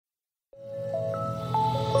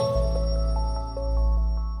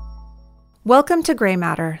Welcome to Gray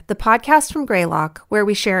Matter, the podcast from Greylock, where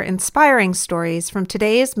we share inspiring stories from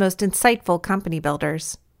today's most insightful company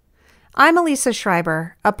builders. I'm Elisa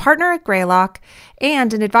Schreiber, a partner at Greylock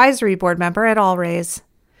and an advisory board member at AllRaise.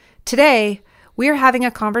 Today, we are having a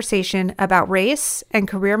conversation about race and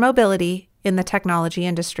career mobility in the technology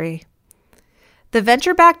industry. The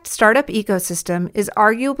venture-backed startup ecosystem is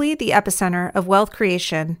arguably the epicenter of wealth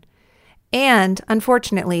creation and,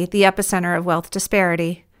 unfortunately, the epicenter of wealth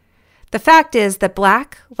disparity. The fact is that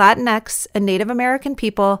Black, Latinx, and Native American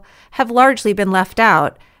people have largely been left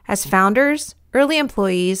out as founders, early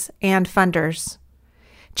employees, and funders.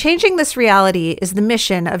 Changing this reality is the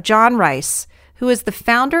mission of John Rice, who is the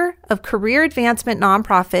founder of career advancement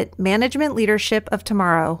nonprofit Management Leadership of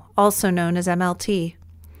Tomorrow, also known as MLT.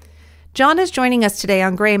 John is joining us today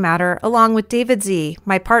on Gray Matter along with David Z.,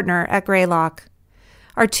 my partner at Greylock.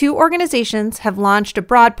 Our two organizations have launched a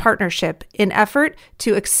broad partnership in effort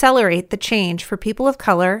to accelerate the change for people of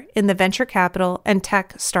color in the venture capital and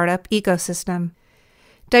tech startup ecosystem.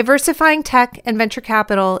 Diversifying tech and venture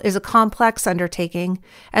capital is a complex undertaking,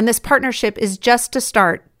 and this partnership is just a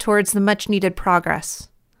start towards the much-needed progress.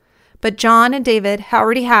 But John and David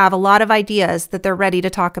already have a lot of ideas that they're ready to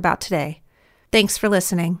talk about today. Thanks for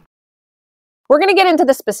listening. We're going to get into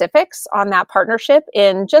the specifics on that partnership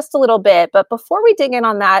in just a little bit. But before we dig in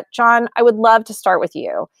on that, John, I would love to start with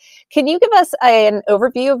you. Can you give us an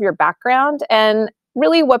overview of your background and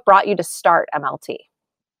really what brought you to start MLT?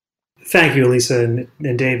 Thank you, Elisa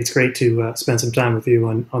and Dave. It's great to spend some time with you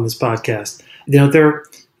on this podcast. There are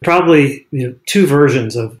probably two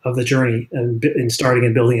versions of the journey in starting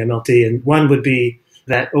and building MLT. And one would be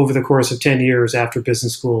that over the course of 10 years after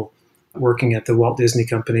business school, working at the Walt Disney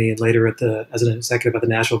Company and later as an executive at the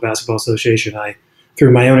National Basketball Association,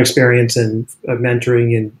 through my own experience and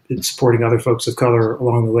mentoring and supporting other folks of color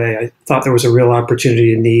along the way, I thought there was a real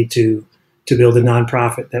opportunity and need to build a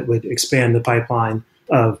nonprofit that would expand the pipeline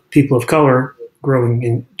of people of color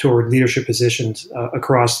growing toward leadership positions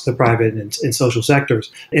across the private and social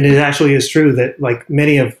sectors. And it actually is true that, like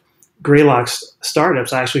many of Greylock's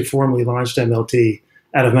startups, I actually formally launched MLT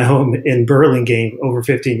out of my home in Burlingame over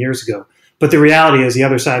 15 years ago. But the reality is the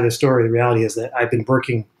other side of the story. The reality is that I've been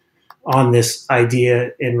working on this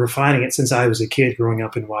idea and refining it since I was a kid growing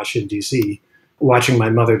up in Washington, D.C., watching my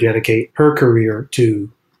mother dedicate her career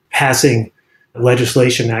to passing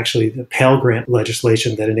legislation, actually the Pell Grant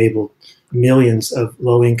legislation that enabled millions of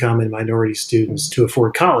low-income and minority students to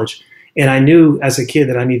afford college. And I knew as a kid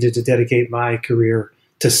that I needed to dedicate my career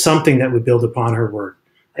to something that would build upon her work.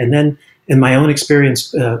 And then in my own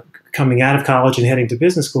experience coming out of college and heading to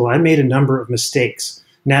business school, I made a number of mistakes,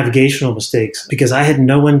 navigational mistakes, because I had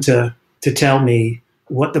no one to tell me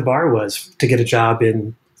what the bar was to get a job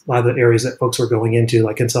in a lot of the areas that folks were going into,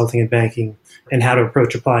 like consulting and banking, and how to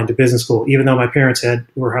approach applying to business school. Even though my parents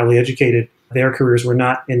were highly educated, their careers were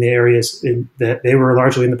not in the areas that they were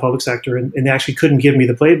largely in the public sector, and they actually couldn't give me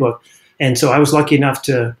the playbook. And so I was lucky enough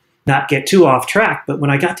to not get too off track. But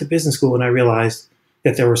when I got to business school and I realized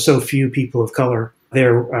that there were so few people of color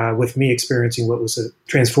there with me experiencing what was a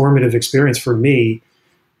transformative experience for me,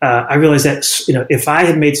 I realized that if I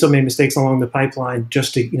had made so many mistakes along the pipeline,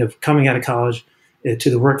 just to coming out of college to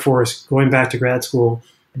the workforce, going back to grad school,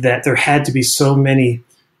 that there had to be so many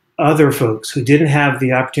other folks who didn't have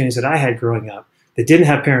the opportunities that I had growing up, that didn't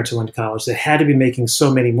have parents who went to college, that had to be making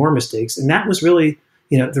so many more mistakes. And that was really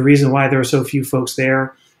the reason why there were so few folks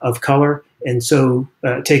there of color. And so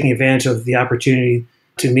taking advantage of the opportunity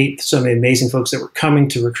to meet so many amazing folks that were coming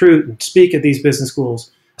to recruit and speak at these business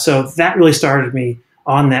schools. So that really started me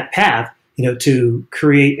on that path, to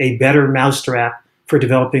create a better mousetrap for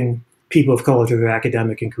developing people of color through their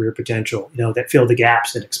academic and career potential, that fill the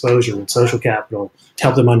gaps in exposure and social capital, to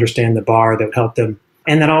help them understand the bar that would help them,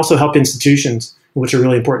 and then also help institutions, which are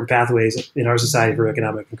really important pathways in our society for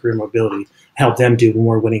economic and career mobility, help them do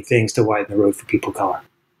more winning things to widen the road for people of color.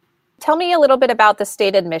 Tell me a little bit about the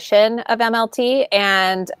stated mission of MLT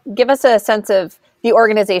and give us a sense of the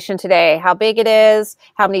organization today, how big it is,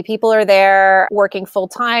 how many people are there working full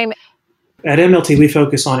time. At MLT, we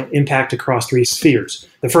focus on impact across three spheres.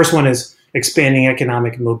 The first one is expanding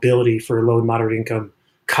economic mobility for low and moderate income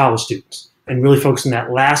college students, and really focus on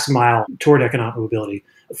that last mile toward economic mobility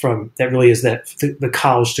that really is the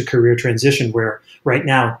college to career transition, where right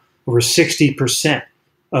now over 60%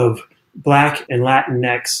 of Black and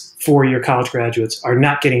Latinx four-year college graduates are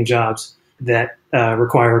not getting jobs that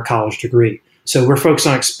require a college degree. So we're focused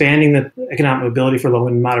on expanding the economic mobility for low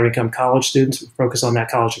and moderate income college students. We focus on that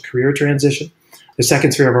college to career transition. The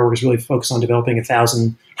second sphere of our work is really focused on developing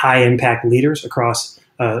 1,000 high impact leaders across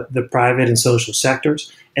the private and social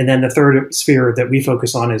sectors. And then the third sphere that we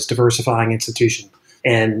focus on is diversifying institutions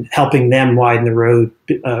and helping them widen the road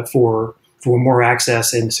for more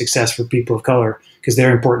access and success for people of color, because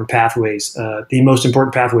they're important pathways, the most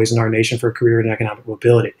important pathways in our nation for career and economic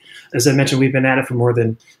mobility. As I mentioned, we've been at it for more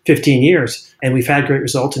than 15 years, and we've had great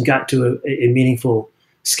results and got to a meaningful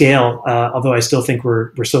scale, although I still think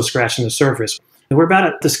we're still scratching the surface. And we're about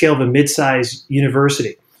at the scale of a mid-sized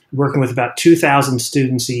university, working with about 2,000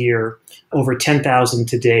 students a year, over 10,000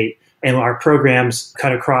 to date. And our programs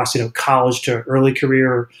cut across, college to early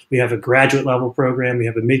career. We have a graduate level program. We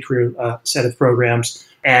have a mid-career set of programs.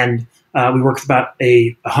 And we work with about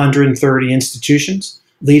 130 institutions,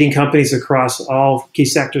 leading companies across all key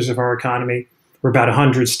sectors of our economy. We're about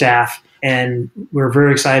 100 staff. And we're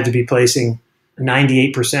very excited to be placing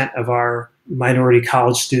 98% of our minority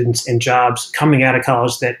college students in jobs coming out of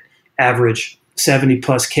college that average 70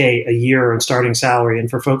 plus K a year in starting salary. And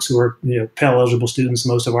for folks who are, Pell eligible students,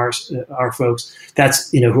 most of our folks, that's,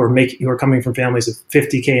 who are coming from families of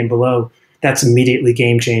 50K and below, that's immediately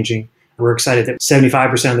game changing. We're excited that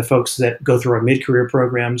 75% of the folks that go through our mid-career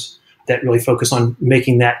programs that really focus on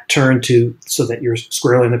making that turn so that you're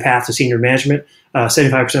squarely in the path to senior management,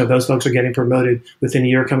 75% of those folks are getting promoted within a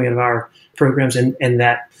year coming out of our programs. And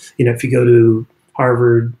that, if you go to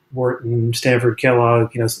Harvard, Wharton, Stanford,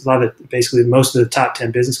 Kellogg, a lot of basically most of the top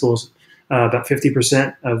 10 business schools, about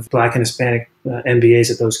 50% of Black and Hispanic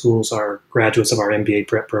MBAs at those schools are graduates of our MBA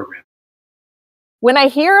prep program. When I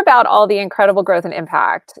hear about all the incredible growth and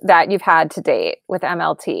impact that you've had to date with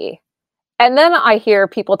MLT, and then I hear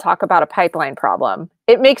people talk about a pipeline problem,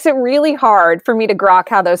 it makes it really hard for me to grok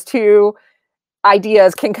how those two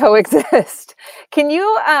ideas can coexist. Can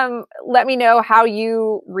you let me know how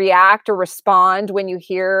you react or respond when you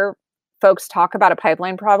hear folks talk about a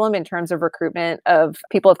pipeline problem in terms of recruitment of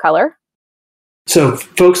people of color? So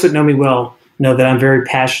folks that know me well know that I'm very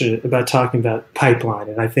passionate about talking about pipeline.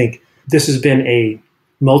 And I think this has been a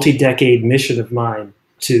multi-decade mission of mine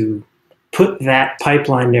to put that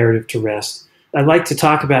pipeline narrative to rest. I like to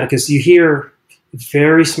talk about it because you hear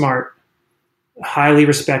very smart, highly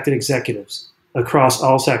respected executives across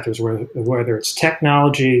all sectors, whether it's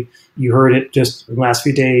technology. You heard it just in the last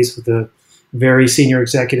few days with a very senior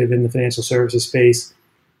executive in the financial services space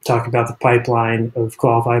talk about the pipeline of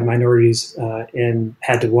qualified minorities and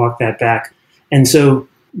had to walk that back. And so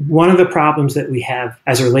one of the problems that we have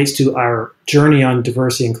as it relates to our journey on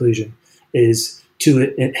diversity and inclusion is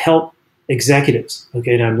to help executives,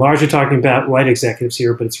 okay, and I'm largely talking about white executives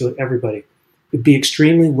here, but it's really everybody, to be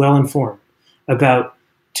extremely well informed about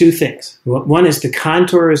two things. One is the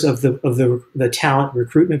contours of the talent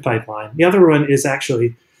recruitment pipeline. The other one is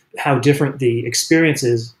actually how different the experience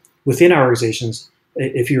is within our organizations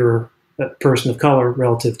if you're a person of color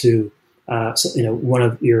relative to one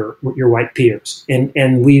of your white peers.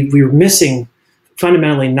 And we're missing,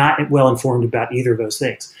 fundamentally not well informed about either of those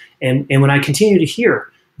things. And when I continue to hear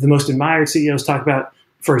the most admired CEOs talk about,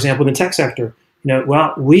 for example, in the tech sector,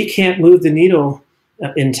 well, we can't move the needle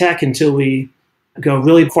in tech until we go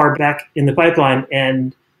really far back in the pipeline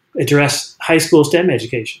and address high school STEM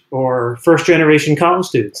education or first generation college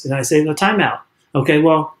students. And I say, no, time out. Okay,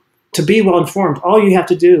 well, to be well informed, all you have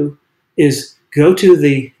to do is go to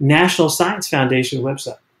the National Science Foundation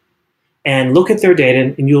website and look at their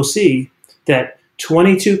data, and you'll see that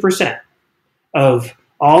 22% of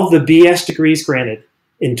all the BS degrees granted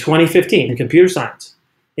in 2015 in computer science,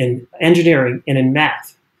 in engineering, and in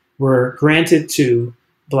math were granted to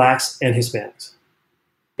Blacks and Hispanics.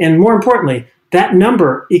 And more importantly, that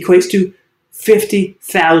number equates to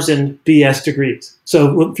 50,000 BS degrees.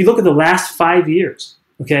 So if you look at the last 5 years,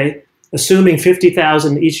 okay, assuming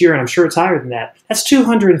 50,000 each year, and I'm sure it's higher than that, that's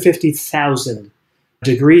 250,000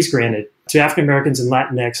 degrees granted to African Americans and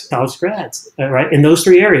Latinx college grads, right, in those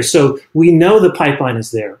three areas. So we know the pipeline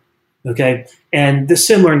is there, okay? And the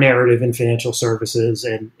similar narrative in financial services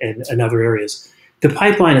and other areas. The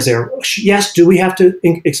pipeline is there. Yes, do we have to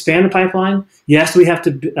expand the pipeline? Yes, do we have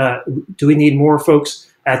to? Do we need more folks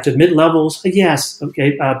at the mid-levels? Yes,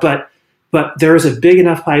 okay. But there is a big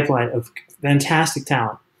enough pipeline of fantastic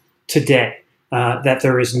talent today that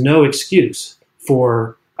there is no excuse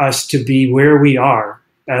for us to be where we are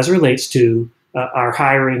as it relates to our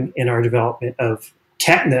hiring and our development of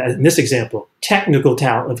in this example, technical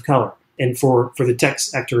talent of color, and for the tech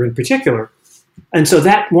sector in particular. And so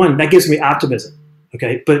that gives me optimism.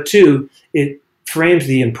 Okay, but two, it frames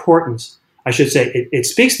the importance, I should say, it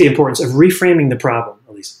speaks to the importance of reframing the problem,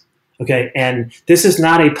 at least. Okay, and this is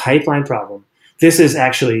not a pipeline problem. This is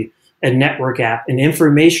actually a network app, an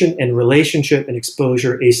information and relationship and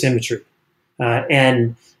exposure asymmetry.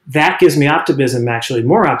 And that gives me optimism, actually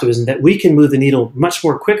more optimism, that we can move the needle much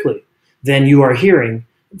more quickly than you are hearing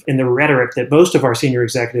in the rhetoric that most of our senior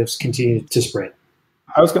executives continue to spread.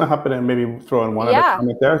 I was going to hop in and maybe throw in one other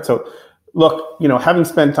comment there. So look, having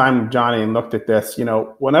spent time with Johnny and looked at this,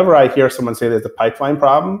 whenever I hear someone say there's a pipeline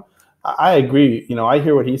problem, I agree. I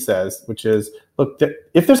hear what he says, which is, look,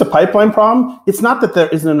 if there's a pipeline problem, it's not that there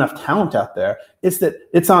isn't enough talent out there. It's that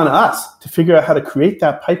it's on us to figure out how to create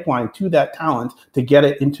that pipeline to that talent to get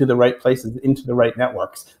it into the right places, into the right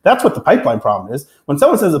networks. That's what the pipeline problem is. When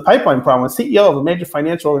someone says a pipeline problem, a CEO of a major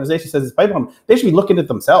financial organization says it's a pipeline problem, they should be looking at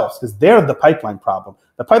themselves because they're the pipeline problem.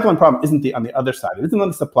 The pipeline problem isn't on the other side. It isn't on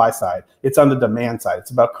the supply side. It's on the demand side. It's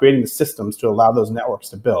about creating the systems to allow those networks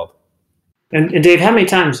to build. And Dave, how many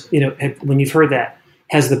times, when you've heard that,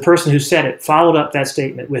 has the person who said it followed up that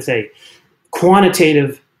statement with a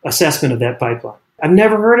quantitative assessment of that pipeline? I've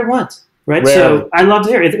never heard it once, right? Rarely. So I love to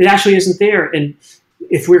hear it. It actually isn't there. And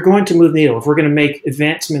if we're going to move the needle, if we're going to make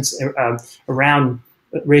advancements around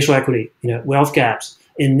racial equity, wealth gaps,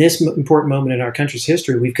 in this important moment in our country's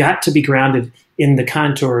history, we've got to be grounded in the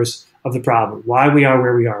contours of the problem, why we are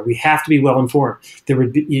where we are. We have to be well informed.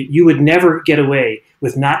 You would never get away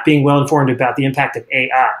with not being well informed about the impact of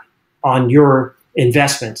AI on your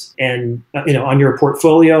investments and on your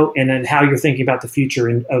portfolio and then how you're thinking about the future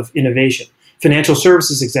of innovation. Financial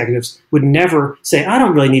services executives would never say, I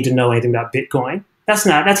don't really need to know anything about Bitcoin. That's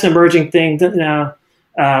an emerging thing. Leave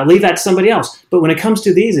that to somebody else. But when it comes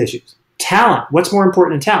to these issues, talent, what's more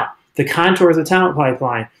important than talent? The contours of the talent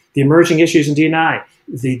pipeline, the emerging issues in D&I,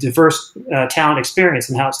 the diverse talent experience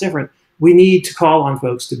and how it's different. We need to call on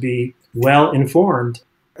folks to be well informed.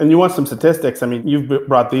 And you want some statistics. I mean, you've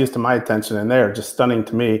brought these to my attention and they're just stunning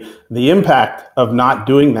to me. The impact of not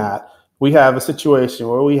doing that. We have a situation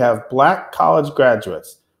where we have Black college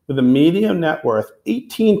graduates with a median net worth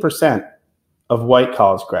 18% of white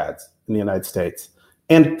college grads in the United States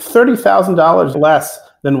and $30,000 less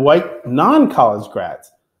than white non-college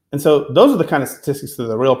grads. And so those are the kind of statistics that are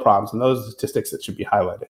the real problems, and those are the statistics that should be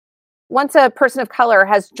highlighted. Once a person of color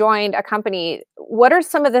has joined a company, what are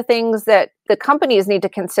some of the things that the companies need to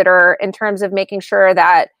consider in terms of making sure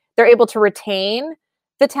that they're able to retain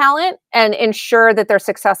the talent and ensure that they're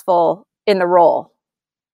successful in the role?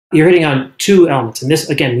 You're hitting on two elements. And this,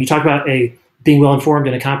 again, we talk about being well-informed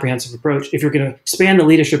and a comprehensive approach. If you're going to span the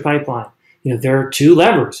leadership pipeline, there are two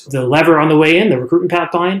levers. The lever on the way in, the recruitment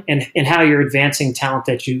pipeline, and how you're advancing talent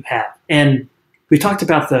that you have. And we talked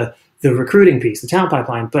about the recruiting piece, the talent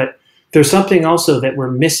pipeline, but there's something also that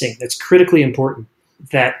we're missing that's critically important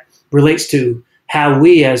that relates to how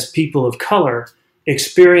we as people of color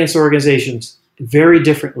experience organizations very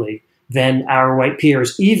differently than our white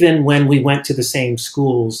peers, even when we went to the same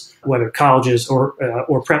schools, whether colleges or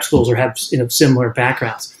prep schools, or have similar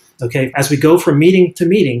backgrounds. Okay, as we go from meeting to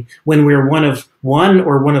meeting, when we're one of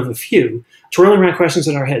a few, twirling around questions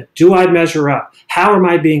in our head: do I measure up? How am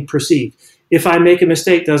I being perceived? If I make a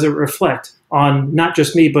mistake, does it reflect on not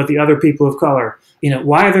just me, but the other people of color?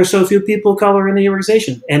 Why are there so few people of color in the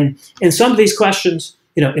organization? And some of these questions,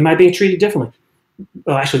 am I being treated differently?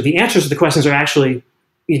 Well, actually, the answers to the questions are actually,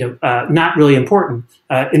 not really important.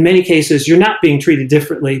 In many cases, you're not being treated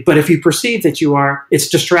differently, but if you perceive that you are, it's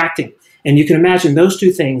distracting. And you can imagine those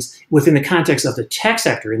two things within the context of the tech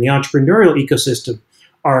sector and the entrepreneurial ecosystem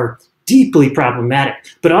are deeply problematic.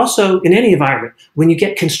 But also in any environment, when you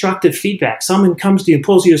get constructive feedback, someone comes to you and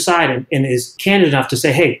pulls you aside and is candid enough to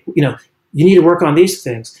say, hey, you need to work on these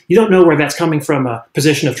things. You don't know where that's coming from, a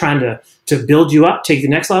position of trying to build you up, take the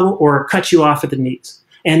next level, or cut you off at the knees.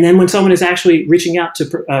 And then when someone is actually reaching out to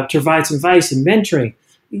provide some advice and mentoring,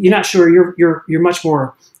 you're not sure, you're much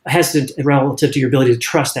more hesitant relative to your ability to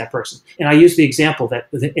trust that person. And I use the example that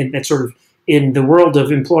sort of in the world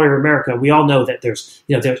of employer America, we all know that there's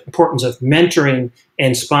the importance of mentoring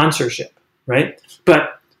and sponsorship, right?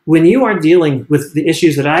 But when you are dealing with the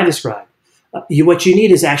issues that I described, what you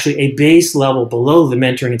need is actually a base level below the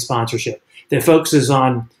mentoring and sponsorship that focuses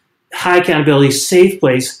on high accountability, safe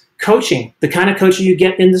place coaching, the kind of coaching you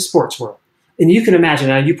get in the sports world. And you can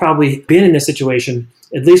imagine, you've probably been in this situation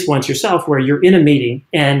at least once yourself, where you're in a meeting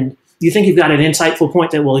and you think you've got an insightful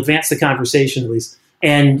point that will advance the conversation at least.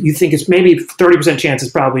 And you think it's maybe 30% chance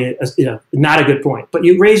it's probably not a good point. But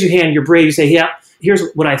you raise your hand, you're brave, you say, yeah,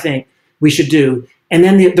 here's what I think we should do. And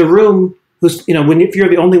then the room, if you're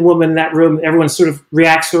the only woman in that room, everyone sort of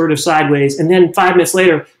reacts sort of sideways. And then 5 minutes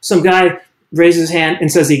later, some guy raises his hand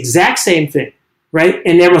and says the exact same thing, right?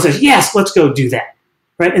 And everyone says, yes, let's go do that,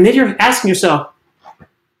 right? And then you're asking yourself,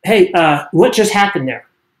 hey, what just happened there,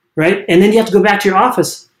 right? And then you have to go back to your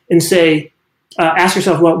office and say, ask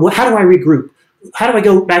yourself, well, how do I regroup? How do I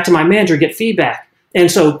go back to my manager, get feedback? And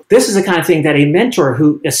so this is the kind of thing that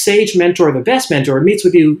a sage mentor, the best mentor, meets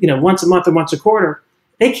with you, once a month or once a quarter.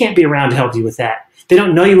 They can't be around to help you with that. They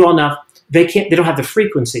don't know you well enough. They don't have the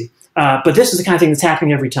frequency. But this is the kind of thing that's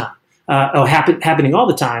happening every time, happening all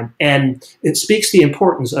the time. And it speaks to the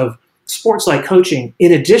importance of sports like coaching,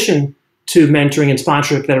 in addition to mentoring and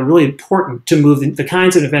sponsorship, that are really important to move the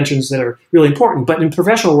kinds of interventions that are really important. But in the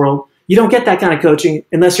professional world, you don't get that kind of coaching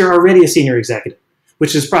unless you're already a senior executive,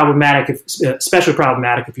 which is problematic, especially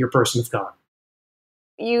problematic if you're a person of color.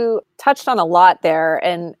 You touched on a lot there.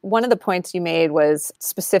 And one of the points you made was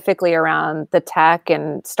specifically around the tech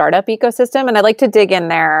and startup ecosystem. And I'd like to dig in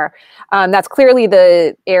there. That's clearly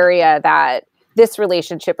the area that this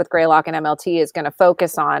relationship with Greylock and MLT is going to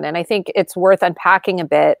focus on. And I think it's worth unpacking a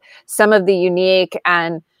bit some of the unique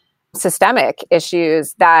and systemic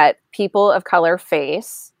issues that people of color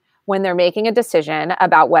face when they're making a decision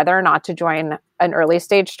about whether or not to join an early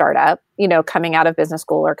stage startup, coming out of business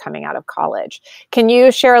school or coming out of college. Can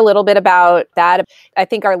you share a little bit about that? I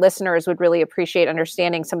think our listeners would really appreciate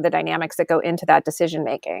understanding some of the dynamics that go into that decision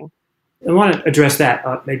making. I want to address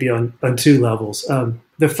that maybe on two levels.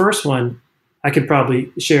 The first one, I could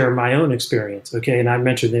probably share my own experience, okay? And I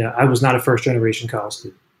mentioned that I was not a first-generation college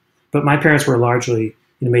student, but my parents were largely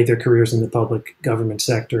made their careers in the public government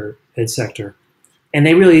sector, ed sector, and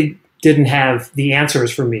they really didn't have the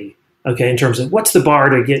answers for me, okay, in terms of what's the bar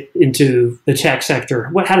to get into the tech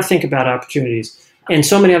sector, how to think about opportunities. And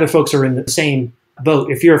so many other folks are in the same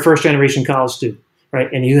boat. If you're a first-generation college student,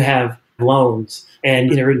 right, and you have loans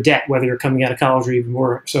and you're in debt, whether you're coming out of college or even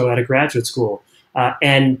more so out of graduate school,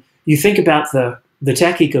 and you think about the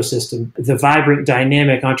tech ecosystem, the vibrant,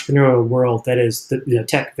 dynamic entrepreneurial world that is the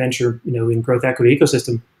tech venture, and growth equity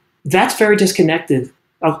ecosystem, that's very disconnected.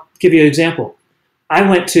 I'll give you an example. I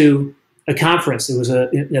went to a conference. It was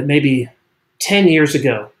maybe 10 years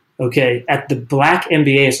ago, okay, at the Black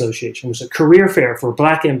MBA Association. It was a career fair for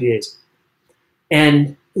Black MBAs.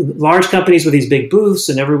 And large companies with these big booths,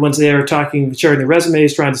 and everyone's there talking, sharing their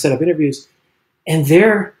resumes, trying to set up interviews. And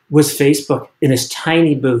there was Facebook in this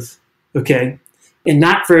tiny booth, okay, and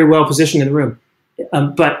not very well positioned in the room.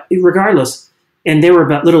 But regardless, and there were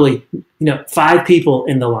about literally, 5 people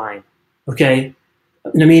in the line, okay,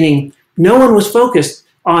 meaning no one was focused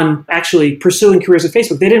on actually pursuing careers at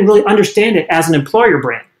Facebook. They didn't really understand it as an employer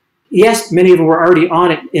brand. Yes, many of them were already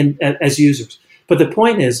on it as users. But the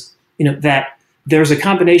point is, that there's a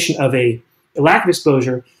combination of a lack of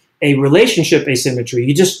exposure, a relationship asymmetry.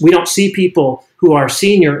 We don't see people who are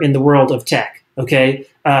senior in the world of tech, okay?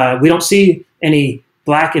 We don't see any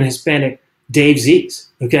Black and Hispanic Dave Z's,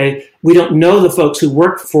 okay? We don't know the folks who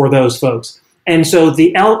work for those folks. And so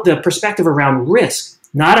the perspective around risk,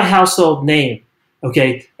 not a household name,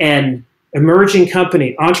 okay, and emerging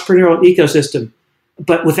company, entrepreneurial ecosystem,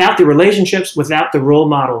 but without the relationships, without the role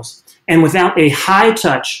models, and without a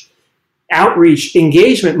high-touch outreach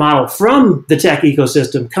engagement model from the tech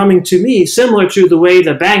ecosystem coming to me, similar to the way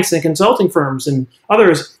the banks and consulting firms and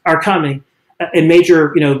others are coming in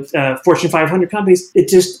major, Fortune 500 companies,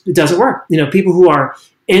 it doesn't work. People who are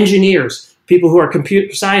engineers, people who are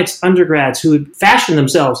computer science undergrads who fashion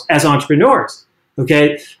themselves as entrepreneurs,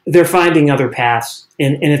 okay, they're finding other paths,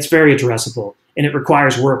 and it's very addressable, and it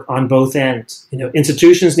requires work on both ends.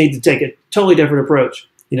 Institutions need to take a totally different approach.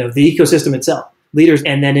 The ecosystem itself, leaders,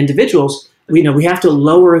 and then individuals. We have to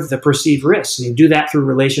lower the perceived risks. You do that through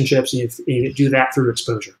relationships, and you do that through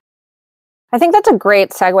exposure. I think that's a great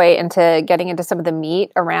segue into getting into some of the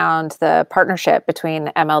meat around the partnership between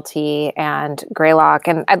MLT and Greylock.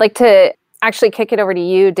 And I'd like to actually kick it over to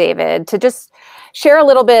you, David, to just share a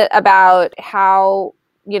little bit about how,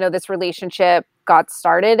 this relationship got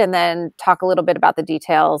started, and then talk a little bit about the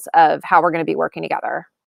details of how we're going to be working together.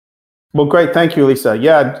 Well, great. Thank you, Lisa.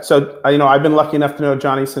 Yeah. So, I've been lucky enough to know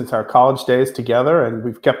Johnny since our college days together, and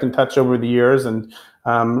we've kept in touch over the years. And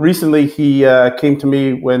recently he came to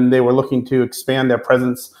me when they were looking to expand their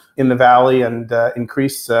presence in the Valley and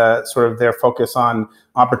increase sort of their focus on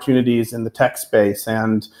opportunities in the tech space.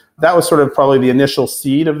 And that was sort of probably the initial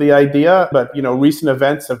seed of the idea. But, recent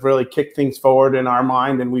events have really kicked things forward in our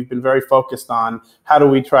mind. And we've been very focused on how do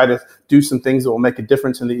we try to do some things that will make a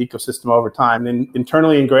difference in the ecosystem over time. And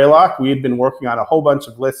internally in Greylock, we had been working on a whole bunch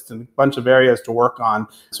of lists and a bunch of areas to work on.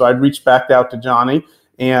 So I'd reached back out to Johnny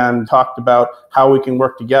and talked about how we can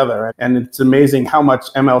work together. And it's amazing how much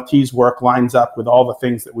MLT's work lines up with all the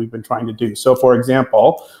things that we've been trying to do. So for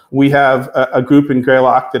example, we have a group in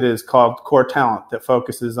Greylock that is called Core Talent that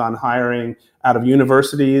focuses on hiring out of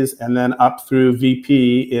universities and then up through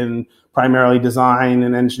VP in primarily design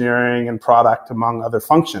and engineering and product, among other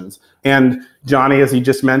functions. And Johnny, as he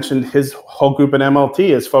just mentioned, his whole group at MLT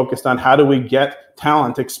is focused on how do we get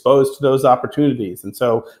talent exposed to those opportunities. And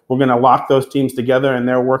so we're going to lock those teams together, and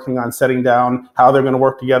they're working on setting down how they're going to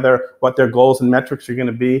work together, what their goals and metrics are going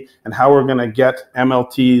to be, and how we're going to get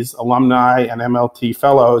MLT's alumni and MLT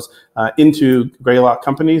fellows into Greylock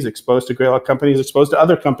companies, exposed to Greylock companies, exposed to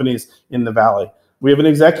other companies in the Valley. We have an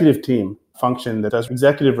executive team function that does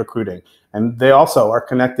executive recruiting, and they also are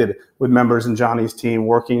connected with members in Johnny's team,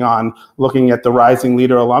 working on looking at the Rising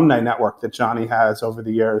Leader alumni network that Johnny has over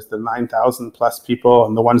the years, the 9,000 plus people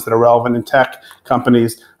and the ones that are relevant in tech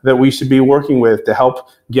companies that we should be working with to help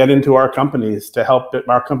get into our companies, to help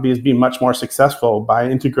our companies be much more successful by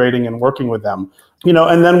integrating and working with them.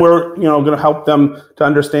 And then we're going to help them to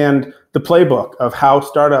understand the playbook of how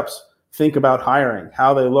startups think about hiring,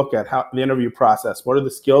 how they look at how the interview process, what are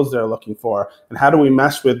the skills they're looking for, and how do we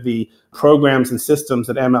mesh with the programs and systems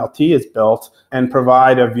that MLT has built and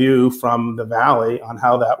provide a view from the Valley on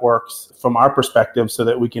how that works from our perspective so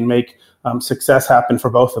that we can make success happen for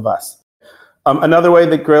both of us. Another way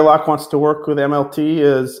that Greylock wants to work with MLT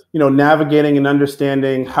is, navigating and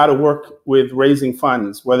understanding how to work with raising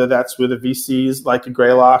funds, whether that's with the VCs like a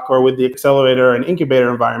Greylock or with the accelerator and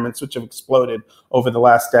incubator environments, which have exploded over the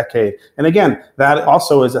last decade. And again, that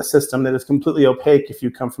also is a system that is completely opaque if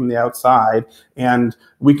you come from the outside. And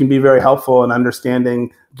we can be very helpful in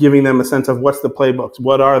understanding, giving them a sense of what's the playbooks,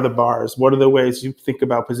 what are the bars, what are the ways you think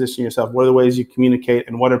about positioning yourself, what are the ways you communicate,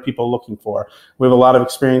 and what are people looking for. We have a lot of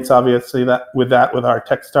experience, obviously, with our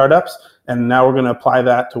tech startups, and now we're going to apply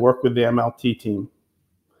that to work with the MLT team.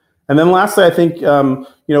 And then lastly, I think,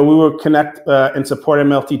 we will connect and support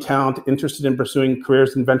MLT talent interested in pursuing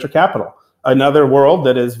careers in venture capital. Another world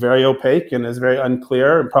that is very opaque and is very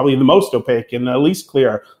unclear, and probably the most opaque and the least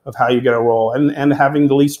clear of how you get a role, and having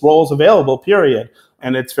the least roles available, period.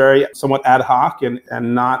 And it's very somewhat ad hoc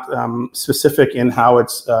and not specific in how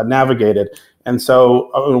it's navigated. And so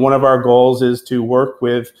one of our goals is to work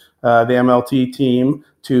with the MLT team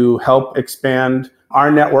to help expand our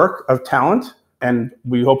network of talent. And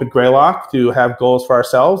we hope at Greylock to have goals for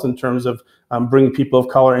ourselves in terms of bringing people of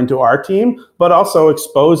color into our team, but also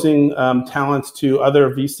exposing talents to other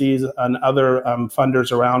VCs and other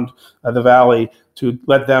funders around the Valley to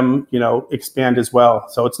let them, expand as well.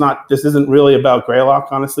 So this isn't really about Greylock,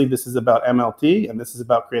 honestly. This is about MLT, and this is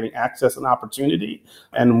about creating access and opportunity.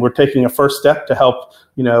 And we're taking a first step to help,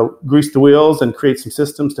 grease the wheels and create some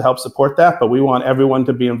systems to help support that. But we want everyone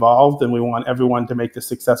to be involved, and we want everyone to make this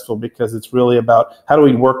successful, because it's really about how do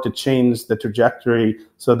we work to change the trajectory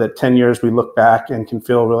so that 10 years we look back and can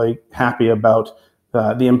feel really happy about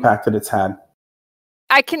the impact that it's had.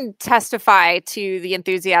 I can testify to the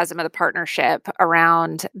enthusiasm of the partnership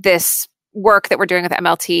around this work that we're doing with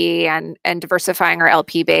MLT and diversifying our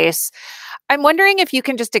LP base. I'm wondering if you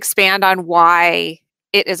can just expand on why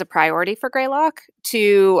it is a priority for Greylock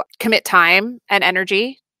to commit time and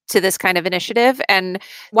energy to this kind of initiative, and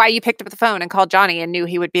why you picked up the phone and called Johnny and knew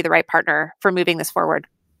he would be the right partner for moving this forward.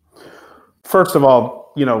 First of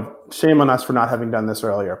all, shame on us for not having done this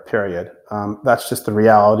earlier, period. That's just the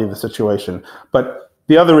reality of the situation. But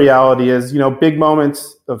the other reality is, big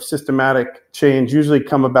moments of systematic change usually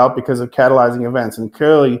come about because of catalyzing events. And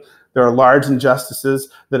clearly, there are large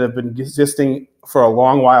injustices that have been existing for a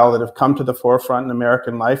long while that have come to the forefront in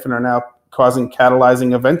American life and are now causing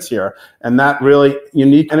catalyzing events here. And that really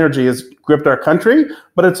unique energy has gripped our country,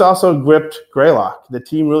 but it's also gripped Greylock. The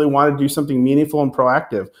team really wanted to do something meaningful and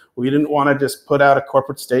proactive. We didn't want to just put out a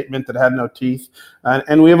corporate statement that had no teeth.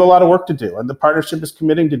 And we have a lot of work to do. And the partnership is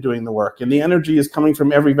committing to doing the work. And the energy is coming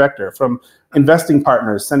from every vector, from investing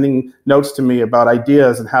partners sending notes to me about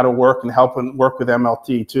ideas and how to work and help and work with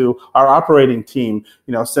MLT, to our operating team,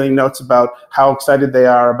 sending notes about how excited they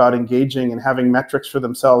are about engaging and having metrics for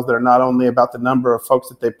themselves that are not only about the number of folks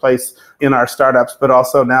that they place in our startups, but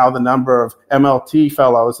also now the number of MLT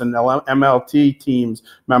fellows and MLT teams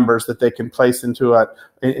members that they can place into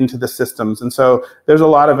the systems. And so there's a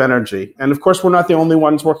lot of energy. And of course, we're not the only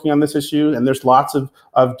ones working on this issue, and there's lots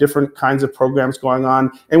of different kinds of programs going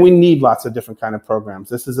on, and we need lots of different kind of programs.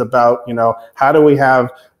 This is about, how do we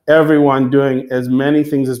have everyone doing as many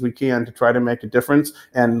things as we can to try to make a difference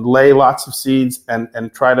and lay lots of seeds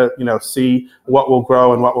and try to, see what will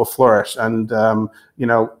grow and what will flourish. And,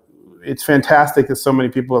 it's fantastic that so many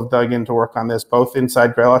people have dug in to work on this, both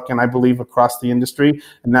inside Greylock and I believe across the industry.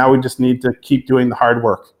 And now we just need to keep doing the hard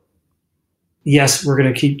work. Yes, we're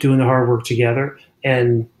going to keep doing the hard work together.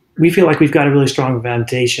 And we feel like we've got a really strong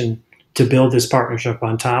foundation to build this partnership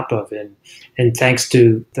on top of. And thanks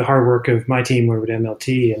to the hard work of my team over at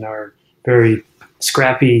MLT and our very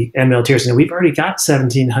scrappy MLTers, and we've already got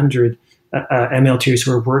 1,700 MLTers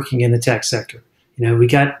who are working in the tech sector. We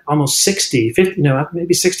got almost 60, 50,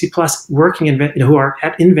 maybe 60 plus working who are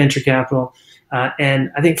in venture capital.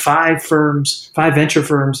 And I think 5 venture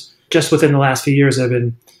firms just within the last few years have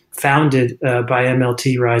been founded by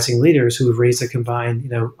MLT rising leaders who have raised a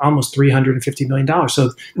combined, almost $350 million.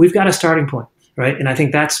 So we've got a starting point, right? And I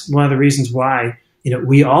think that's one of the reasons why,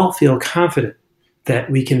 we all feel confident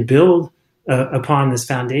that we can build upon this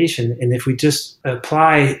foundation. And if we just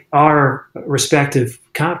apply our respective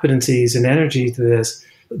competencies and energy to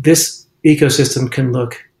this ecosystem can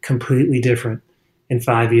look completely different in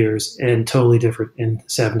 5 years and totally different in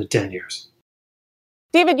 7 to 10 years.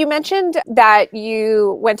 David, you mentioned that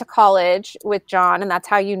you went to college with John and that's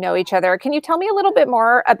how you know each other. Can you tell me a little bit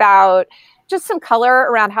more about just some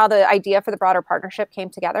color around how the idea for the broader partnership came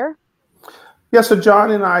together? Yeah, so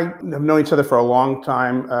John and I have known each other for a long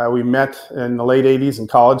time. We met in the late 80s in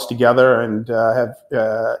college together and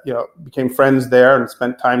became friends there and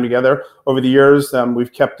spent time together. Over the years,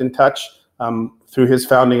 we've kept in touch through his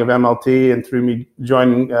founding of MLT and through me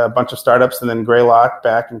joining a bunch of startups and then Greylock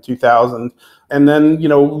back in 2000. And then,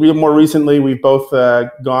 more recently, we've both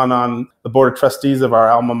gone on the board of trustees of our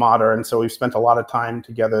alma mater. And so we've spent a lot of time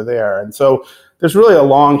together there. And so there's really a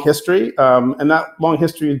long history. And that long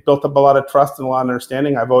history has built up a lot of trust and a lot of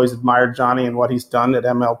understanding. I've always admired Johnny and what he's done at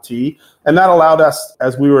MLT. And that allowed us,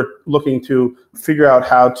 as we were looking to figure out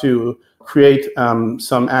how to create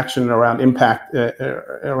some action around impact,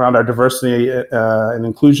 around our diversity and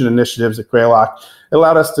inclusion initiatives at Greylock, it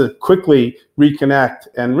allowed us to quickly reconnect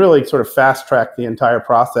and really sort of fast track the entire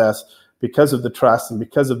process because of the trust and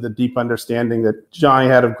because of the deep understanding that Johnny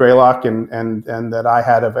had of Greylock and that I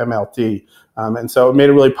had of MLT. And so it made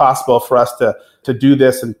it really possible for us to do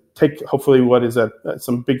this and take hopefully what is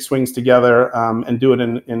some big swings together and do it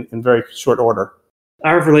in very short order.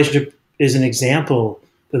 Our relationship is an example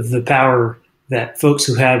of the power that folks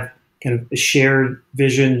who have kind of a shared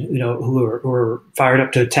vision, who are fired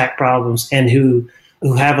up to attack problems and who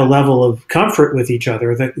have a level of comfort with each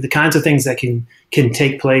other, the kinds of things that can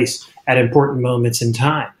take place at important moments in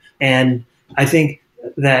time. And I think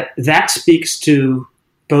that speaks to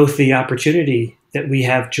both the opportunity that we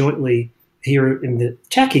have jointly here in the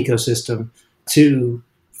tech ecosystem to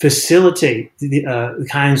facilitate the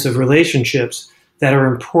kinds of relationships that are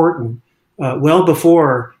important well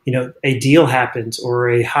before a deal happens or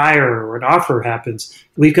a hire or an offer happens.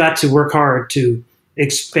 We've got to work hard to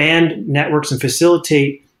expand networks and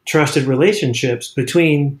facilitate trusted relationships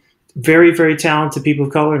between very, very talented people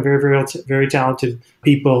of color and very, very, very talented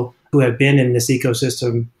people who have been in this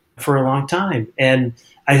ecosystem for a long time. And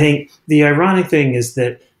I think the ironic thing is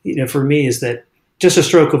that, for me, is that just a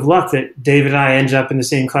stroke of luck that David and I ended up in the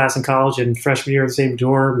same class in college and freshman year in the same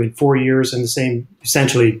dorm and 4 years in the same,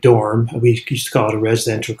 essentially, dorm. We used to call it a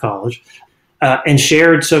residential college. And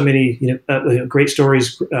shared so many great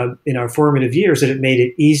stories in our formative years that it made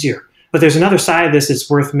it easier. But there's another side of this that's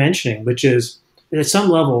worth mentioning, which is at some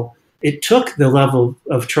level, it took the level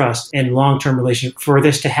of trust and long-term relationship for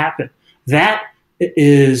this to happen. That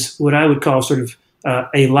is what I would call sort of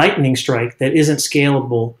a lightning strike that isn't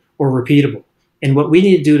scalable or repeatable. And what we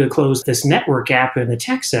need to do to close this network gap in the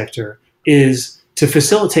tech sector is to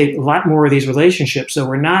facilitate a lot more of these relationships. So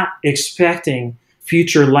we're not expecting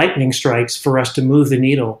future lightning strikes for us to move the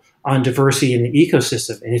needle on diversity in the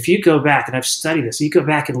ecosystem. And if you go back, and I've studied this, you go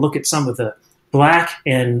back and look at some of the Black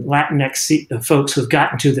and Latinx folks who've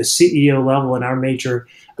gotten to the CEO level in our major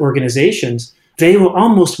organizations, they will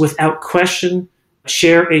almost without question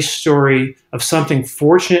share a story of something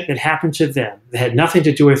fortunate that happened to them that had nothing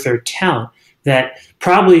to do with their talent, that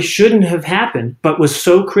probably shouldn't have happened, but was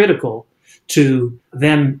so critical to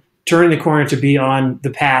them turning the corner to be on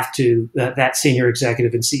the path to that senior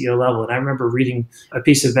executive and CEO level. And I remember reading a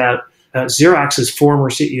piece about Xerox's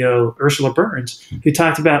former CEO, Ursula Burns, who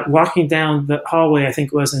talked about walking down the hallway, I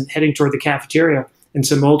think it was, and heading toward the cafeteria, and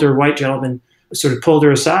some older white gentleman sort of pulled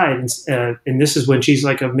her aside. And this is when she's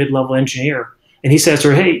like a mid-level engineer. And he says to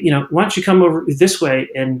her, hey, why don't you come over this way?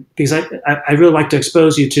 And because I really like to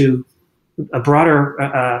expose you to a broader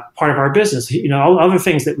part of our business, all other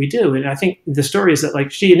things that we do. And I think the story is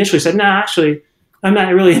that she initially said, no, actually, I'm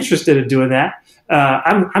not really interested in doing that.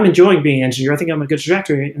 I'm enjoying being an engineer. I think I'm a good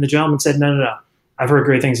trajectory. And the gentleman said, no. I've heard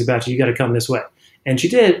great things about you. You got to come this way. And she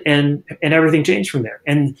did. And everything changed from there.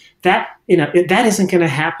 And that isn't going to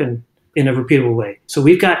happen in a repeatable way. So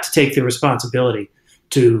we've got to take the responsibility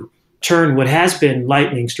to turn what has been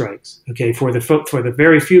lightning strikes, okay, for the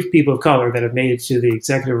very few people of color that have made it to the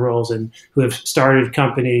executive roles and who have started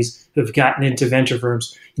companies, who have gotten into venture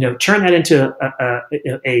firms, turn that into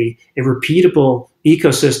a repeatable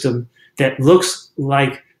ecosystem that looks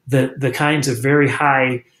like the kinds of very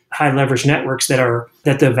high high leverage networks that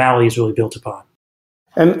the Valley is really built upon.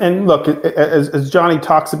 And look, as Johnny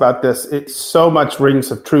talks about this, it's so much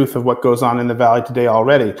rings of truth of what goes on in the Valley today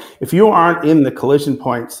already. If you aren't in the collision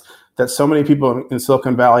points that so many people in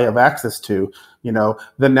Silicon Valley have access to,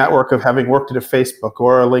 the network of having worked at a Facebook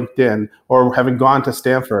or a LinkedIn or having gone to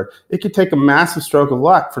Stanford, it could take a massive stroke of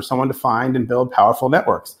luck for someone to find and build powerful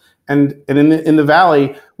networks. And in the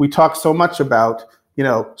Valley, we talk so much about,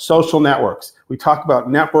 social networks. We talk about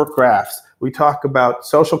network graphs. We talk about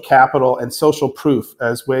social capital and social proof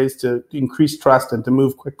as ways to increase trust and to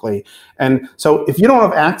move quickly. And so if you don't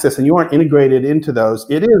have access and you aren't integrated into those,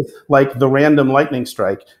 it is like the random lightning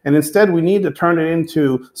strike. And instead, we need to turn it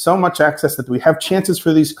into so much access that we have chances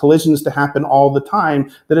for these collisions to happen all the time,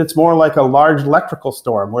 that it's more like a large electrical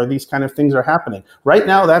storm where these kind of things are happening. Right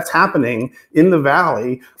now, that's happening in the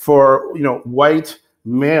Valley for, white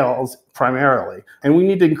males primarily. And we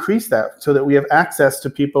need to increase that so that we have access to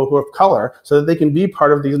people who have color so that they can be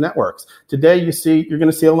part of these networks. Today, you're going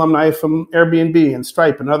to see alumni from Airbnb and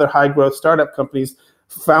Stripe and other high growth startup companies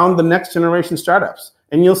found the next generation startups.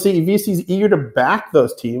 And you'll see VCs eager to back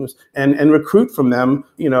those teams and recruit from them,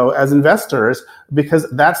 as investors, because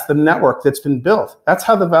that's the network that's been built. That's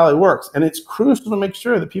how the Valley works. And it's crucial to make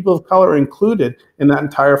sure that people of color are included in that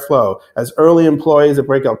entire flow as early employees of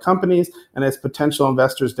breakout companies and as potential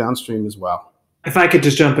investors downstream as well. If I could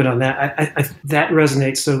just jump in on that, I that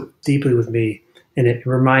resonates so deeply with me. And it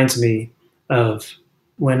reminds me of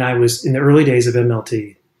when I was in the early days of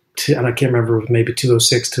MLT, and I can't remember, maybe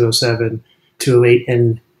 206, 207, 208,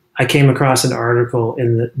 and I came across an article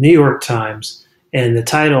in the New York Times, and the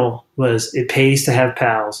title was "It Pays to Have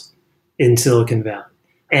Pals in Silicon Valley."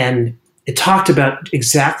 And it talked about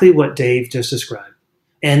exactly what Dave just described.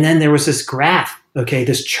 And then there was this graph,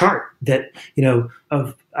 this chart that,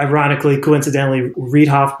 ironically, coincidentally, Reid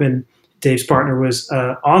Hoffman, Dave's partner, was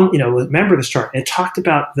on, a member of this chart. And it talked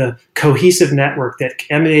about the cohesive network that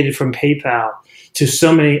emanated from PayPal to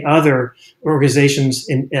so many other organizations,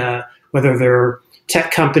 whether they're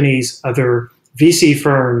tech companies, other VC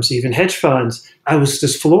firms, even hedge funds. I was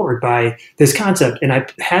just floored by this concept. And I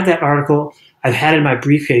had that article, I've had it in my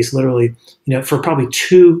briefcase literally, for probably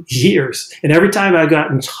 2 years. And every time I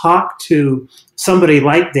got and talked to somebody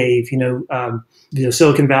like Dave,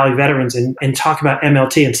 Silicon Valley veterans, and talk about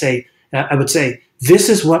MLT and say, I would say, this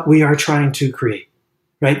is what we are trying to create,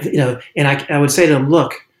 right? And I would say to them,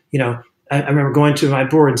 look, I remember going to my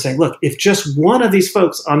board and saying, look, if just one of these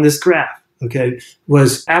folks on this graph,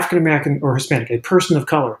 was African-American or Hispanic, a person of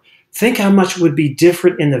color, think how much would be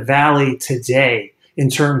different in the Valley today in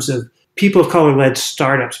terms of people of color-led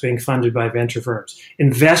startups being funded by venture firms,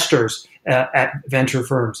 investors at venture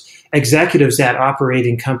firms, executives at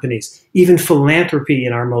operating companies, even philanthropy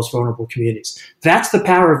in our most vulnerable communities. That's the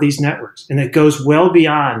power of these networks, and it goes well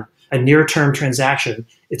beyond a near-term transaction.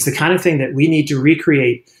 It's the kind of thing that we need to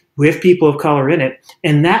recreate with people of color in it,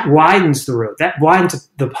 and that widens the road, that widens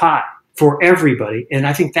the pie for everybody. And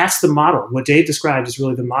I think that's the model. What Dave described is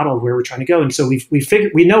really the model of where we're trying to go. And so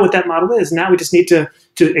we know what that model is. Now we just need to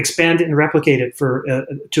expand it and replicate it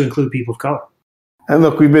to include people of color. And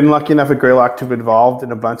look, we've been lucky enough at Greylock to be involved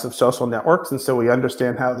in a bunch of social networks. And so we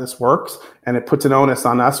understand how this works. And it puts an onus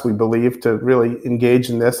on us, we believe, to really engage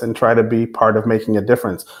in this and try to be part of making a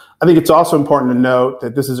difference. I think it's also important to note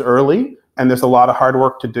that this is early and there's a lot of hard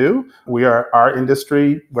work to do. Our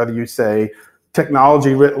industry, whether you say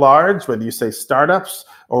technology writ large, whether you say startups,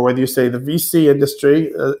 or whether you say the VC industry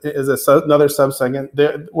is another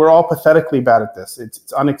subsegment, we're all pathetically bad at this.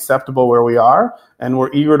 It's unacceptable where we are, and we're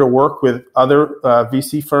eager to work with other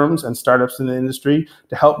VC firms and startups in the industry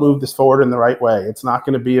to help move this forward in the right way. It's not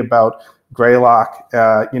going to be about Greylock,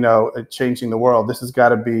 changing the world. This has got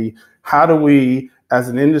to be, how do we, as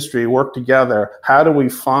an industry, work together? How do we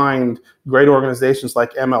find great organizations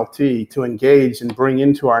like MLT to engage and bring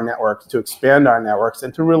into our networks, to expand our networks,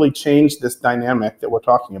 and to really change this dynamic that we're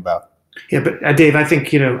talking about? Yeah, but Dave, I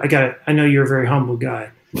think, I know you're a very humble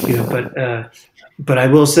guy, but I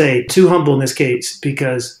will say too humble in this case,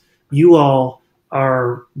 because you all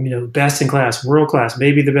are, best in class, world class,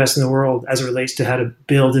 maybe the best in the world as it relates to how to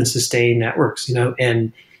build and sustain networks,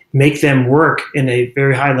 and make them work in a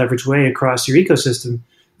very high leverage way across your ecosystem.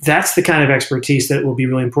 That's the kind of expertise that will be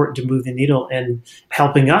really important to move the needle and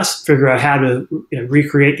helping us figure out how to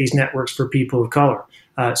recreate these networks for people of color.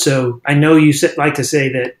 So I know you like to say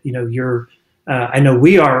that, I know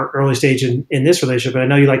we are early stage in this relationship, but I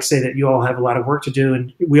know you like to say that you all have a lot of work to do,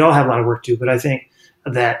 and we all have a lot of work to do. But I think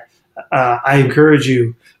that I encourage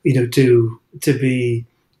you, to be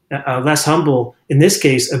less humble in this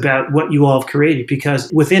case about what you all have created,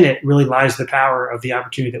 because within it really lies the power of the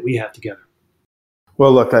opportunity that we have together.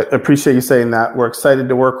 Well, look, I appreciate you saying that. We're excited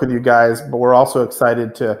to work with you guys, but we're also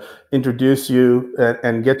excited to introduce you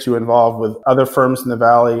and get you involved with other firms in the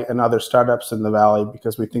Valley and other startups in the Valley,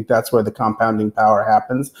 because we think that's where the compounding power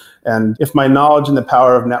happens. And if my knowledge and the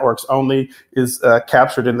power of networks only is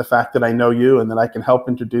captured in the fact that I know you and that I can help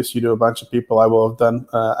introduce you to a bunch of people, I will have done,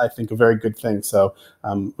 I think, a very good thing. So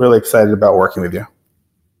I'm really excited about working with you.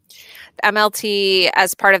 MLT,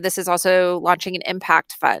 as part of this, is also launching an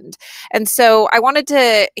impact fund. And so I wanted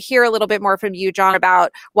to hear a little bit more from you, John,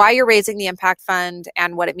 about why you're raising the impact fund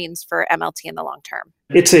and what it means for MLT in the long term.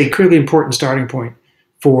 It's a critically important starting point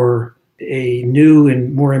for a new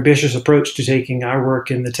and more ambitious approach to taking our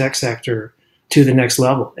work in the tech sector to the next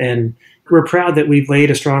level. And we're proud that we've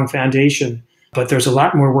laid a strong foundation, but there's a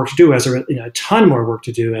lot more work to do, a ton more work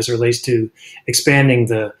to do as it relates to expanding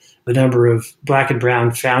the number of Black and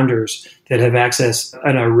brown founders that have access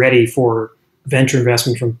and are ready for venture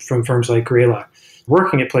investment from firms like Greylock,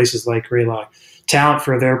 working at places like Greylock, talent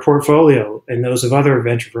for their portfolio and those of other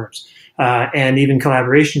venture firms, and even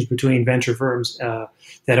collaborations between venture firms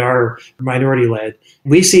that are minority-led.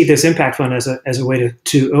 We see this impact fund as a way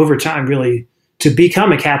to over time, really, to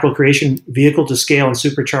become a capital creation vehicle to scale and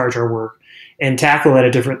supercharge our work and tackle at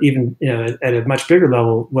a different, even at a much bigger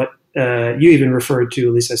level, what you even referred to,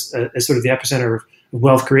 at least as sort of the epicenter of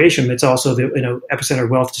wealth creation. It's also the epicenter of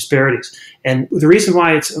wealth disparities. And the reason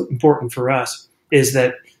why it's important for us is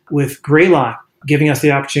that with Greylock giving us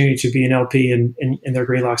the opportunity to be an LP in their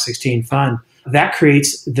Greylock 16 fund, that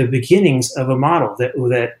creates the beginnings of a model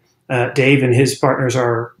that Dave and his partners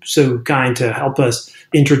are so kind to help us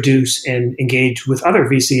introduce and engage with other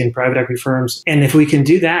VC and private equity firms. And if we can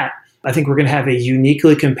do that, I think we're going to have a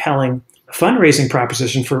uniquely compelling fundraising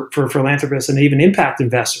proposition for philanthropists and even impact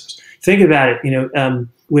investors. Think about it,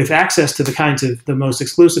 with access to the kinds of the most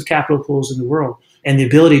exclusive capital pools in the world and the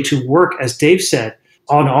ability to work, as Dave said,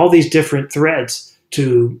 on all these different threads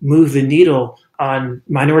to move the needle on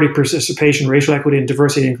minority participation, racial equity, and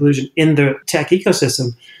diversity and inclusion in the tech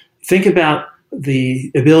ecosystem. Think about the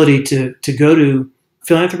ability to go to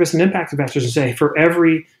philanthropists and impact investors and say, for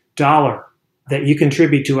every dollar that you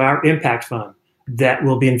contribute to our impact fund that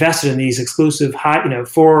will be invested in these exclusive high,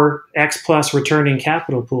 4x plus returning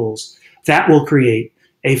capital pools, that will create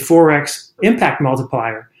a 4x impact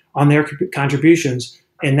multiplier on their contributions.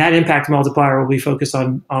 And that impact multiplier will be focused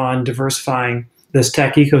on diversifying this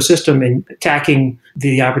tech ecosystem and attacking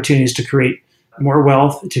the opportunities to create more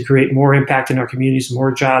wealth, to create more impact in our communities,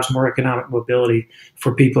 more jobs, more economic mobility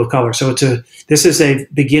for people of color. So this is a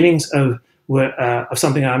beginnings of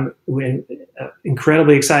something I'm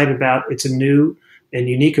incredibly excited about. It's a new and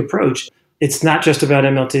unique approach. It's not just about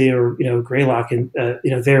MLT or Greylock, and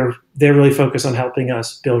they're really focused on helping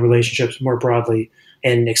us build relationships more broadly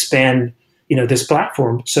and expand this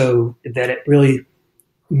platform so that it really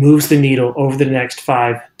moves the needle over the next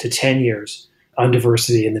 5 to 10 years on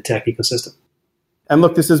diversity in the tech ecosystem. And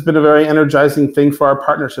look, this has been a very energizing thing for our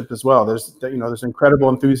partnership as well. There's incredible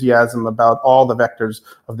enthusiasm about all the vectors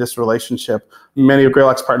of this relationship. Many of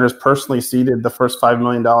Greylock's partners personally seeded the first $5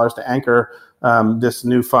 million to anchor this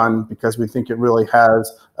new fund because we think it really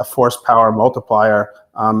has a force power multiplier.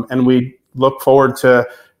 And we look forward to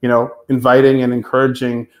inviting and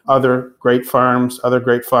encouraging other great firms, other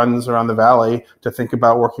great funds around the Valley to think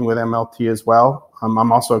about working with MLT as well.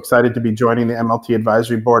 I'm also excited to be joining the MLT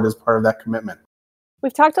advisory board as part of that commitment.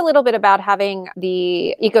 We've talked a little bit about having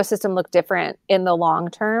the ecosystem look different in the long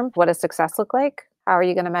term. What does success look like? How are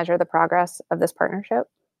you going to measure the progress of this partnership?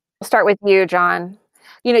 We'll start with you, John.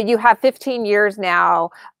 You have 15 years now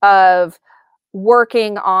of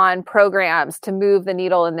working on programs to move the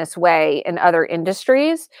needle in this way in other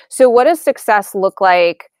industries. So what does success look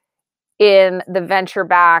like in the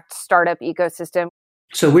venture-backed startup ecosystem?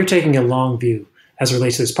 So we're taking a long view as it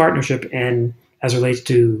relates to this partnership and as it relates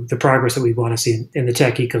to the progress that we want to see in the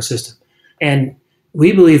tech ecosystem. And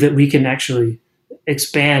we believe that we can actually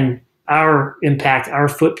expand our impact, our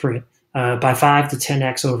footprint by 5 to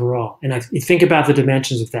 10x overall. And you think about the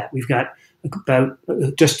dimensions of that. We've got about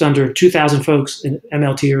just under 2,000 folks in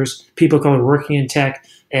MLTers, people of color working in tech,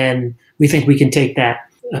 and we think we can take that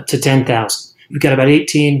up to 10,000. We've got about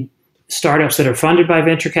 18 startups that are funded by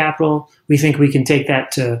venture capital. We think we can take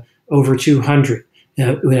that to over 200.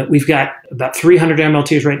 We've got about 300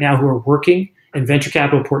 MLTs right now who are working in venture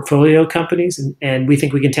capital portfolio companies, and we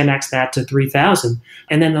think we can 10x that to 3,000.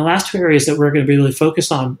 And then the last two areas that we're going to be really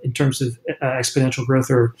focused on in terms of exponential growth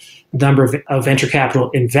are the number of venture capital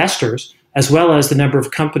investors, as well as the number of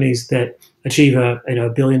companies that achieve a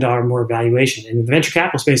 $1 billion or more valuation. In the venture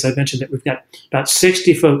capital space, I mentioned that we've got about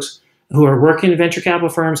 60 folks who are working in venture capital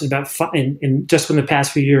firms, and in just in the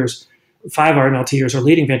past few years, 5 of our MLTers are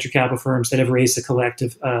leading venture capital firms that have raised a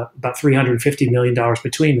collective about $350 million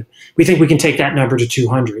between them. We think we can take that number to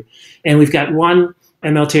 200. And we've got one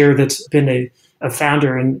MLTer that's been a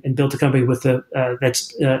founder and built a company with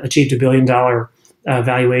that's achieved $1 billion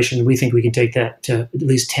valuation. We think we can take that to at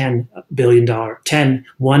least $1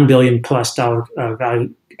 billion plus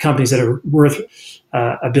value companies that are worth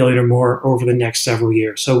 $1 billion or more over the next several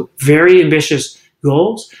years. So very ambitious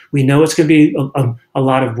goals. We know it's going to be a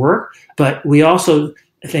lot of work, but we also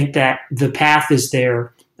think that the path is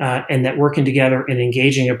there, and that working together and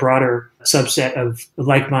engaging a broader subset of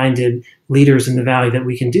like-minded leaders in the Valley, that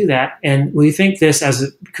we can do that. And we think this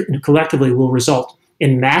collectively will result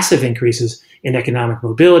in massive increases in economic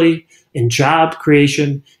mobility, in job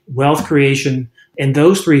creation, wealth creation. And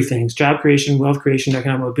those three things, job creation, wealth creation,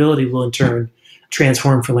 economic mobility, will in turn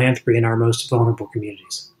transform philanthropy in our most vulnerable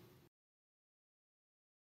communities.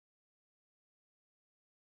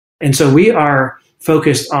 And so we are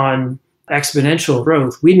focused on exponential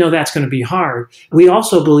growth. We know that's going to be hard. We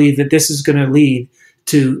also believe that this is going to lead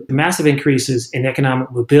to massive increases in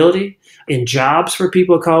economic mobility, in jobs for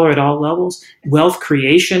people of color at all levels, wealth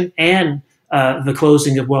creation, and the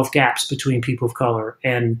closing of wealth gaps between people of color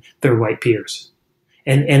and their white peers.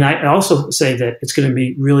 And I also say that it's going to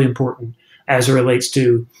be really important as it relates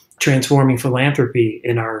to transforming philanthropy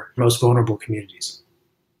in our most vulnerable communities.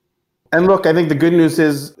 And look, I think the good news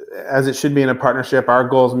is, as it should be in a partnership, our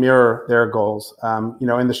goals mirror their goals.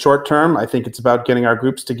 In the short term, I think it's about getting our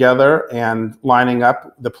groups together and lining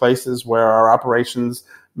up the places where our operations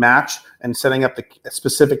match and setting up the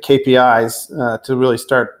specific KPIs to really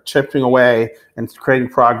start chipping away and creating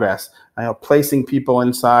progress. Placing people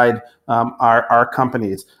inside our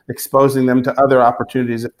companies, exposing them to other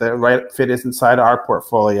opportunities if the right fit is inside our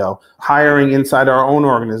portfolio, hiring inside our own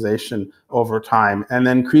organization over time, and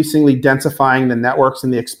then increasingly densifying the networks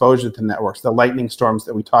and the exposure to networks, the lightning storms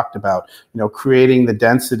that we talked about, creating the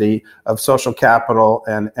density of social capital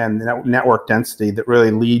and network density that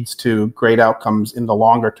really leads to great outcomes in the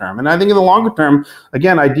longer term. And I think in the longer term,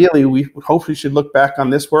 again, ideally, we hopefully should look back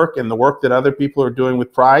on this work and the work that other people are doing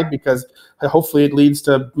with pride, because hopefully it leads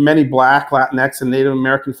to many Black, Latinx, and Native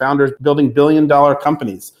American founders building billion-dollar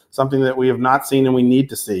companies, something that we have not seen and we need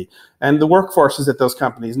to see. And the workforces at those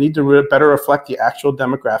companies need to better reflect the actual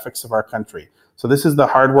demographics of our country. So this is the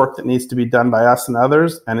hard work that needs to be done by us and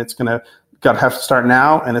others, and it's got to have to start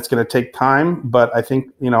now, and it's going to take time. But I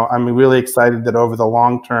think, I'm really excited that over the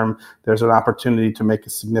long term, there's an opportunity to make a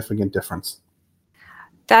significant difference.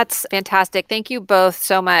 That's fantastic. Thank you both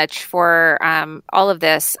so much for all of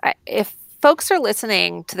this. If folks are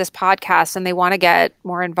listening to this podcast and they want to get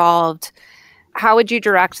more involved, how would you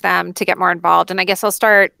direct them to get more involved? And I guess I'll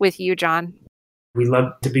start with you, John. We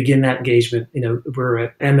love to begin that engagement. We're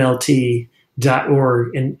at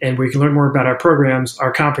MLT.org, and where you can learn more about our programs,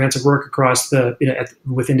 our comprehensive work across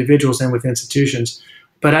with individuals and with institutions.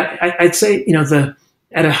 But I'd say,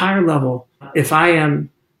 at a higher level, if I am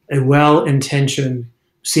a well-intentioned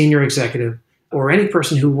senior executive or any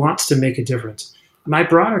person who wants to make a difference, my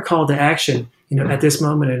broader call to action, at this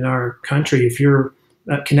moment in our country, if you're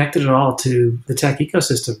connected at all to the tech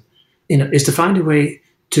ecosystem, is to find a way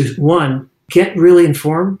to, one, get really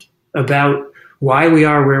informed about why we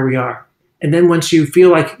are where we are. And then once you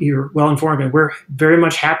feel like you're well informed, and we're very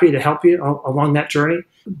much happy to help you along that journey,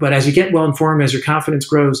 but as you get well informed, as your confidence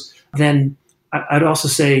grows, then I'd also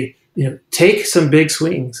say, take some big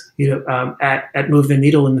swings, at moving the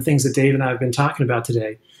needle in the things that Dave and I have been talking about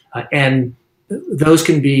today. And those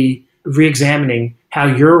can be re-examining how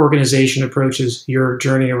your organization approaches your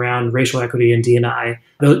journey around racial equity and D&I.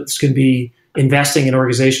 Those can be investing in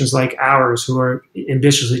organizations like ours who are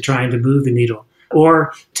ambitiously trying to move the needle,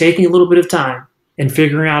 or taking a little bit of time and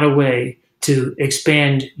figuring out a way to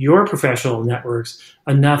expand your professional networks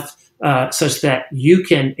enough such that you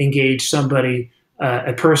can engage somebody,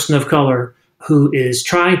 a person of color who is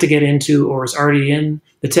trying to get into or is already in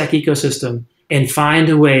the tech ecosystem, and find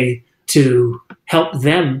a way to help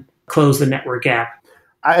them close the network gap.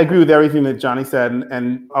 I agree with everything that Johnny said,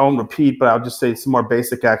 and I won't repeat, but I'll just say some more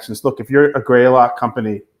basic actions. Look, if you're a Greylock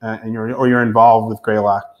company and you're involved with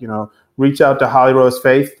Greylock, reach out to Holly Rose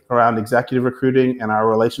Faith around executive recruiting and our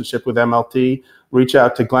relationship with MLT. Reach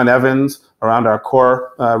out to Glenn Evans around our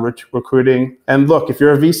core recruiting. And look, if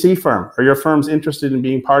you're a VC firm or your firm's interested in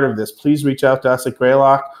being part of this, please reach out to us at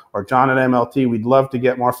Greylock or John at MLT. We'd love to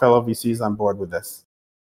get more fellow VCs on board with this.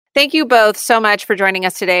 Thank you both so much for joining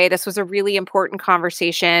us today. This was a really important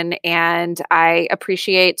conversation, and I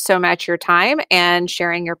appreciate so much your time and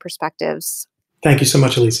sharing your perspectives. Thank you so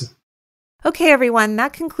much, Elisa. Okay, everyone,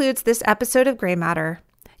 that concludes this episode of Gray Matter.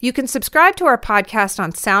 You can subscribe to our podcast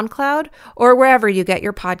on SoundCloud or wherever you get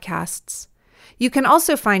your podcasts. You can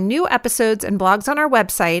also find new episodes and blogs on our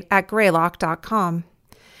website at greylock.com.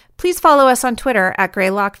 Please follow us on Twitter at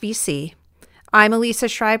GreylockVC. I'm Elisa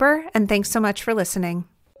Schreiber, and thanks so much for listening.